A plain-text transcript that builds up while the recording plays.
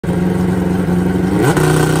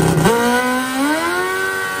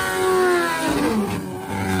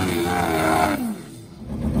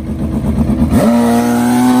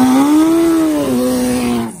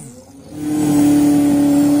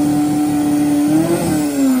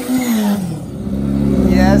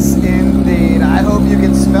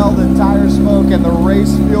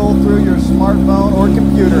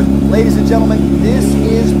gentlemen, this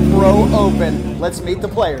is Pro Open. Let's meet the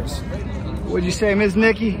players. What'd you say, Ms.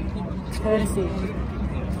 Nikki? Courtesy.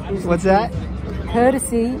 What's that?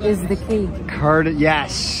 Courtesy is the key.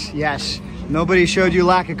 Yes, yes. Nobody showed you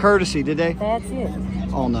lack of courtesy, did they? That's it.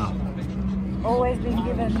 Oh, no. Always been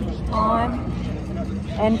given time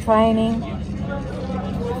and training.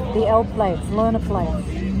 The L plates, learner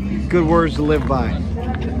plates. Good words to live by.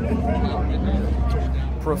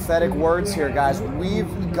 Prophetic words here, guys.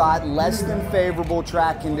 We've got less than favorable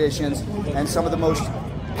track conditions and some of the most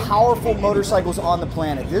powerful motorcycles on the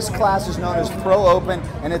planet. This class is known as Pro Open,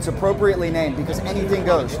 and it's appropriately named because anything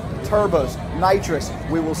goes. Turbos, nitrous,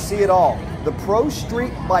 we will see it all. The pro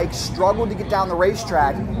street bikes struggle to get down the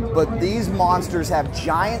racetrack, but these monsters have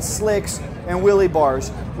giant slicks and wheelie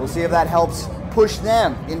bars. We'll see if that helps push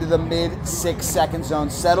them into the mid 6 second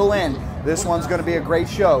zone. Settle in. This one's going to be a great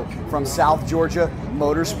show from South Georgia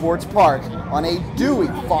Motorsports Park on a dewy,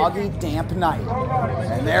 foggy, damp night.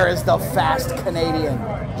 And there is the fast Canadian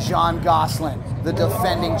Jean Gosselin, the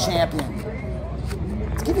defending champion.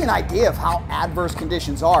 To give you an idea of how adverse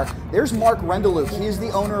conditions are, there's Mark Rendeluk. He is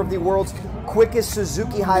the owner of the world's quickest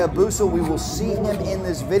Suzuki HAYABUSA. We will see him in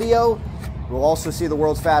this video. We'll also see the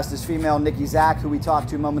world's fastest female, Niki, who we talked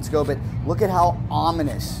to moments ago. But look at how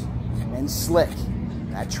ominous and slick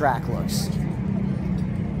that track looks.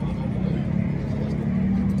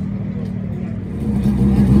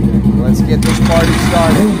 Let's get this party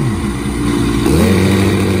started.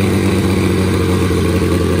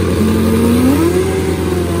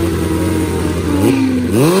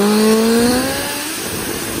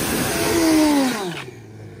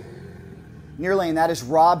 Near lane, that is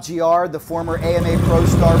Rob Giard, the former AMA Pro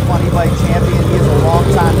Star Funny Bike champion. He is a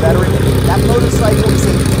longtime veteran. That motorcycle is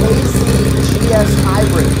a Suzuki GS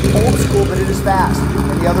hybrid. Old school, but it is fast.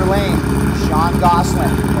 In the other lane, Jean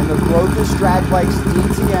Gosselin and the Growthist Drag Bikes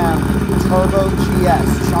DTM Turbo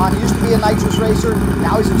GS. Sean used to be a nitrous racer,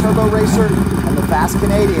 now he's a turbo racer, and the fast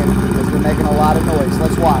Canadian has been making a lot of noise.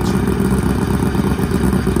 Let's watch.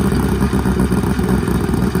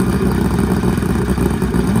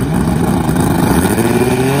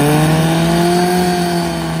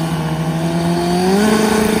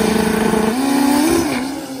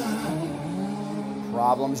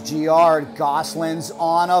 Giard, Gosselin's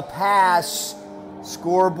on a pass.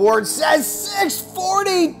 Scoreboard says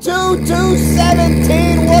 6:42,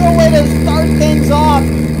 2:17. What a way to start things off.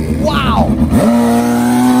 Wow.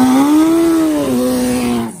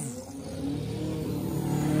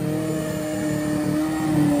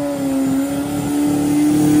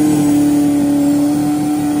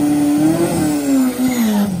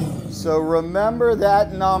 So remember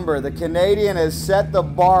that number. The Canadian has set the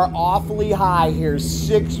bar awfully high here.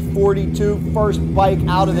 6:42, first bike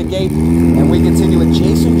out of the gate. And we continue with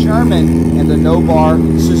Jayson German and the no-bar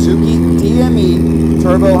Suzuki DME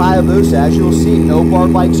Turbo HAYABUSA. As you'll see, no-bar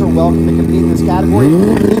bikes are welcome to compete in this category.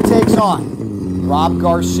 He takes on Rob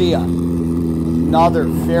Garcia, another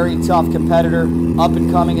very tough competitor, up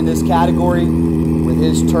and coming in this category with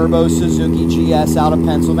his Turbo Suzuki GS out of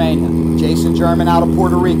Pennsylvania. Jayson German out of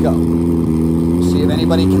Puerto Rico. See if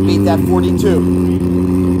anybody can beat that 42.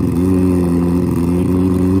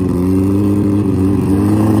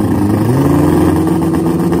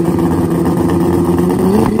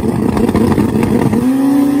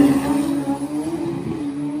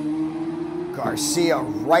 Garcia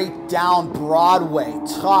right down Broadway,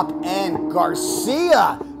 top end.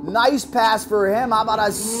 Garcia, nice pass for him. How about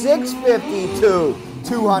a 652,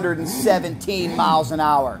 217 miles an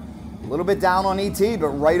hour. A little bit down on ET, but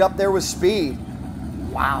right up there with speed.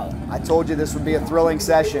 Wow, I told you this would be a thrilling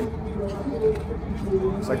session.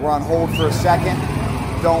 Looks like we're on hold for a second.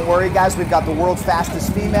 Don't worry, guys, we've got the world's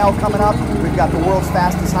fastest female coming up. We've got the world's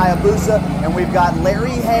fastest HAYABUSA, and we've got Larry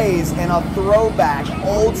Hayes in a throwback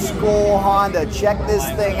old school Honda. Check this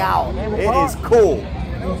thing out. It is cool.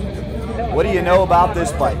 What do you know about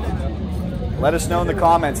this bike? Let us know in the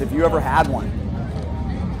comments if you ever had one.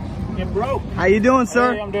 How you doing,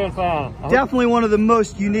 sir? Hey, I'm doing fine. Definitely one of the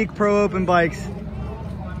most unique Pro Open bikes.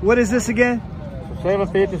 What is this again? It's a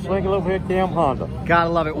 750 Slinky Overhead Cam Honda. Gotta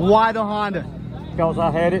love it. Why the Honda? Because I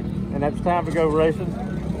had it, and it's time to go racing.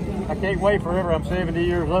 I can't wait forever. I'm 70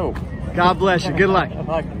 years old. God bless you. Good luck.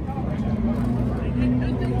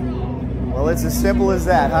 Well, it's as simple as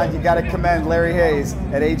that, huh? You got to commend Larry Hayes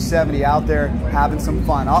at age 70 out there having some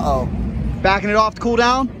fun. Uh-oh. Backing it off to cool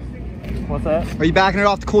down? What's that? Are you backing it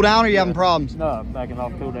off to cool down, or are you having problems? No, backing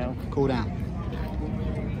off, cool down. Cool down.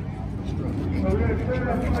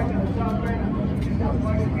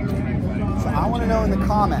 So I want to know in the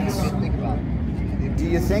comments, Do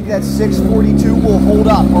you think that 642 will hold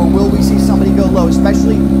up, or will we see somebody go low,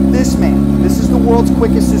 especially this man? This is the world's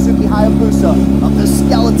quickest Suzuki Hayabusa of the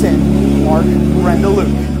skeleton, Mark Rendeluk.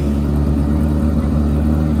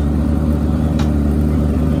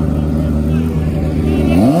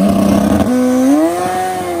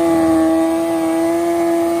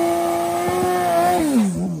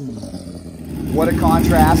 What a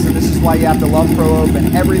contrast, and this is why you have to love Pro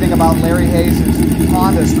Open. Everything about Larry Hayes'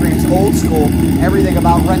 Honda screams old school. Everything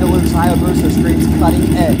about Rendeluk's Hayabusa screams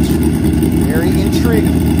cutting edge. Very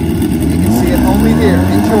intriguing. You can see it only here.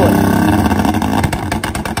 Enjoy.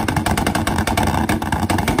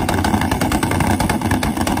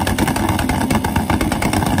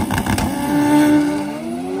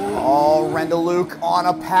 Rendeluk on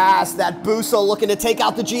a pass. That Busa looking to take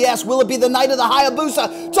out the GS. Will it be the night of the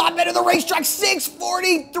Hayabusa? Top end of the racetrack,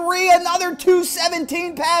 643, another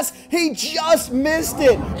 217 pass. He just missed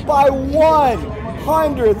it by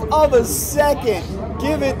 1/100th of a second.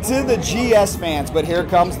 Give it to the GS fans. But here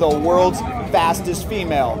comes the world's fastest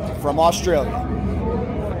female from Australia.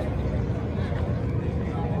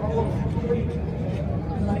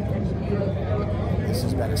 This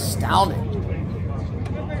has been astounding.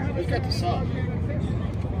 Who's got the sub?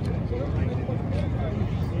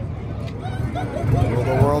 Will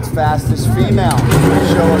the world's fastest female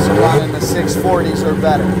show us a run in the 640s or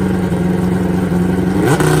better?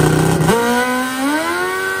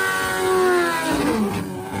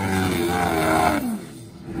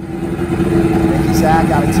 Niki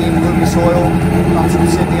Zach out of Team Lucas Oil, comes from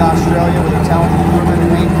Sydney, Australia with a talented crewman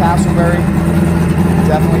named Castleberry.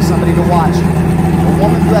 Definitely somebody to watch. A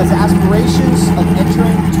woman who has aspirations of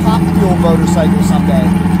entering top fuel motorcycles someday.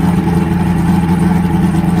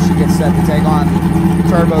 She gets set to take on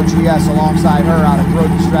Turbo GS alongside her out of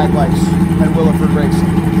Growth Drag Bikes and Williford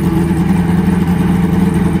Racing.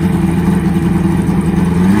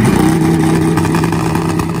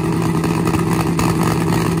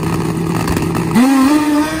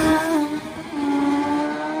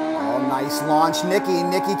 Launch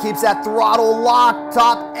Niki keeps that throttle locked,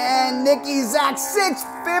 top end. Niki Zach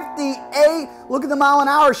 658. Look at the mile an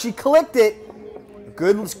hour. She clicked it.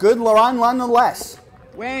 Good run nonetheless.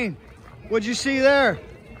 Wayne, what'd you see there?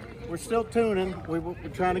 We're still tuning. We're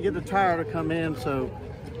trying to get the tire to come in, so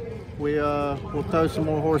we'll throw some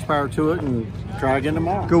more horsepower to it and try again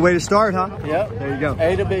tomorrow. Good way to start, huh? Yep. There you go.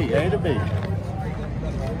 A to B, A to B.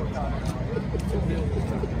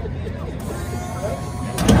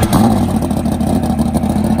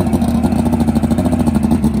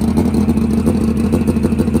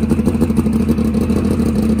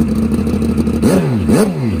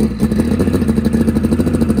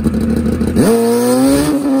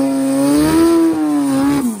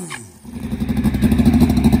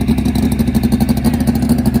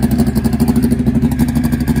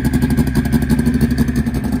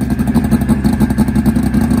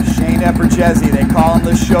 They call him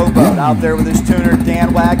the Showboat. Out there with his tuner,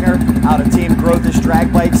 Dan Wagner, out of Team Growthish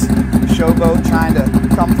Drag Bikes. Showboat trying to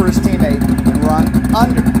come for his teammate and run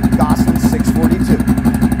under Gosselin's 642.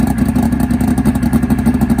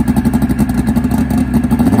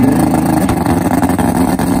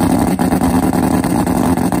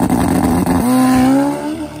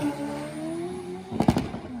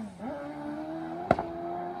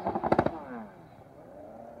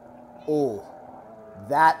 Oh.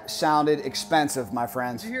 That sounded expensive, my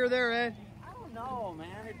friends. Did you hear there, Ed? I don't know, man.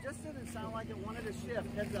 It just didn't sound like it wanted to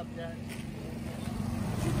shift. Heads up, Jack.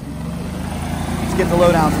 Let's get the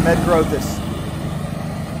lowdown from Ed Growthis.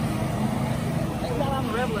 They got on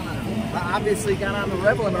the rev limiter. Obviously got on the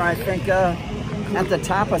rev limiter, I think, at the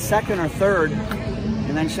top of second or third.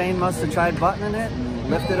 And then Shane must have tried buttoning it, and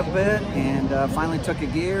lifted a bit, and finally took a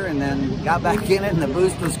gear, and then got back in it, and the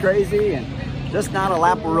boost was crazy. And just not a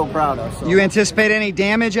lap we're real proud of. So. You anticipate any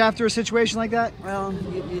damage after a situation like that? Well,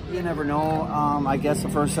 you never know. I guess the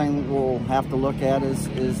first thing we'll have to look at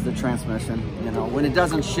is the transmission. You know, when it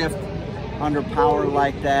doesn't shift under power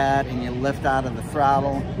like that and you lift out of the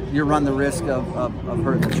throttle, you run the risk of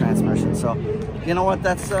hurting the transmission. So, you know what?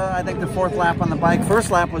 That's I think the fourth lap on the bike.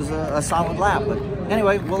 First lap was a solid lap. But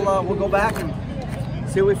anyway, we'll go back and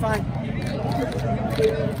see what we find.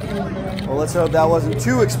 Well, let's hope that wasn't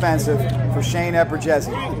too expensive for Shane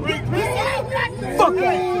Eperjesi. Fuck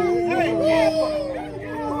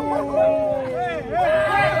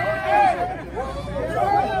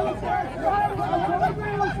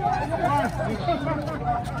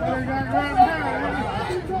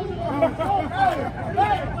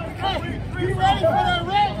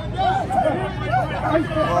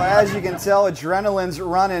Well, as you can tell, adrenaline's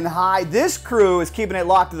running high. This crew is keeping it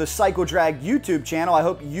locked to the Cycle Drag YouTube channel. I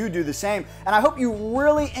hope you do the same. And I hope you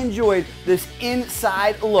really enjoyed this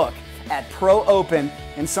inside look at Pro Open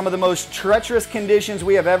in some of the most treacherous conditions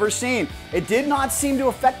we have ever seen. It did not seem to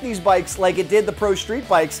affect these bikes like it did the Pro Street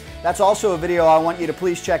bikes. That's also a video I want you to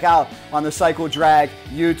please check out on the Cycle Drag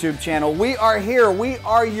YouTube channel. We are here. We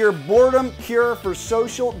are your boredom cure for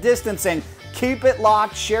social distancing. Keep it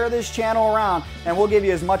locked, share this channel around, and we'll give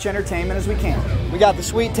you as much entertainment as we can. We got the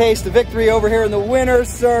sweet taste of victory over here in the winner's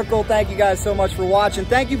circle. Thank you guys so much for watching.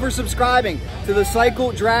 Thank you for subscribing to the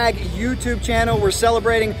Cycle Drag YouTube channel. We're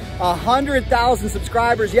celebrating 100,000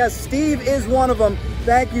 subscribers. Yes, Steve is one of them.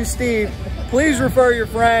 Thank you, Steve. Please refer your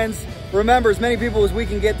friends. Remember, as many people as we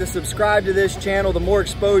can get to subscribe to this channel, the more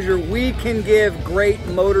exposure we can give great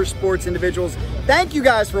motorsports individuals. Thank you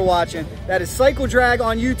guys for watching. That is Cycle Drag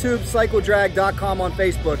on YouTube, cycledrag.com on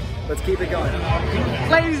Facebook. Let's keep it going.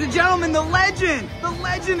 Ladies and gentlemen, the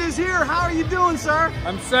legend is here. How are you doing, sir?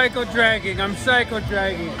 I'm cycle dragging. I'm cycle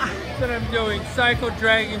dragging. That's what I'm doing. Cycle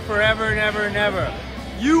dragging forever and ever and ever.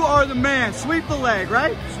 You are the man. Sweep the leg,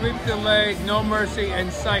 right? Sweep the leg, no mercy,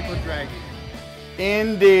 and cycle dragging.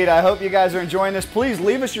 Indeed. I hope you guys are enjoying this. Please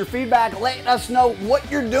leave us your feedback. Let us know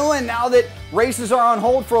what you're doing now that races are on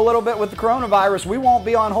hold for a little bit with the coronavirus. We won't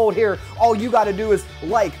be on hold here. All you got to do is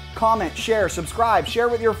like, comment, share, subscribe, share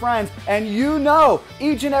with your friends, and you know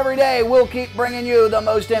each and every day we'll keep bringing you the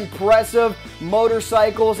most impressive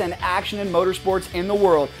motorcycles and action in motorsports in the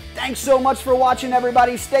world. Thanks so much for watching,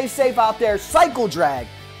 everybody. Stay safe out there. Cycle Drag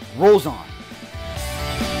rolls on.